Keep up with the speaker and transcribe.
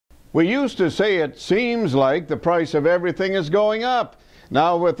We used to say it seems like the price of everything is going up.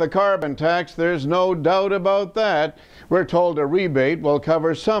 Now with the carbon tax, there's no doubt about that. We're told a rebate will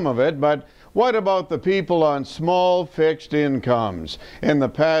cover some of it, but what about the people on small fixed incomes? In the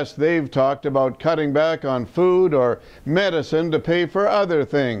past, they've talked about cutting back on food or medicine to pay for other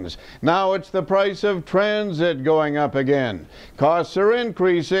things. Now it's the price of transit going up again. Costs are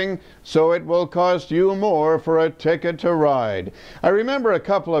increasing, so it will cost you more for a ticket to ride. I remember a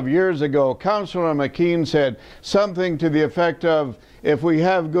couple of years ago, Councillor McKean said something to the effect of, if we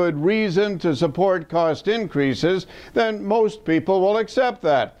have good reason to support cost increases, then most people will accept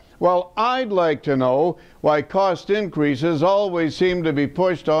that. Well, I'd like to know why cost increases always seem to be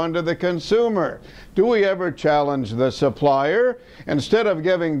pushed onto the consumer. Do we ever challenge the supplier? Instead of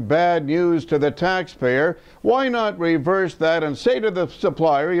giving bad news to the taxpayer, why not reverse that and say to the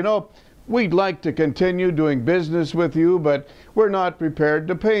supplier, you know, we'd like to continue doing business with you, but we're not prepared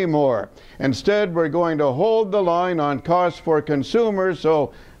to pay more. Instead, we're going to hold the line on costs for consumers,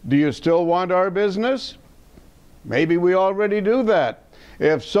 so do you still want our business? Maybe we already do that.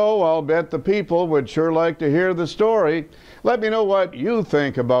 If so, I'll bet the people would sure like to hear the story. Let me know what you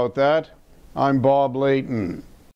think about that. I'm Bob Layton.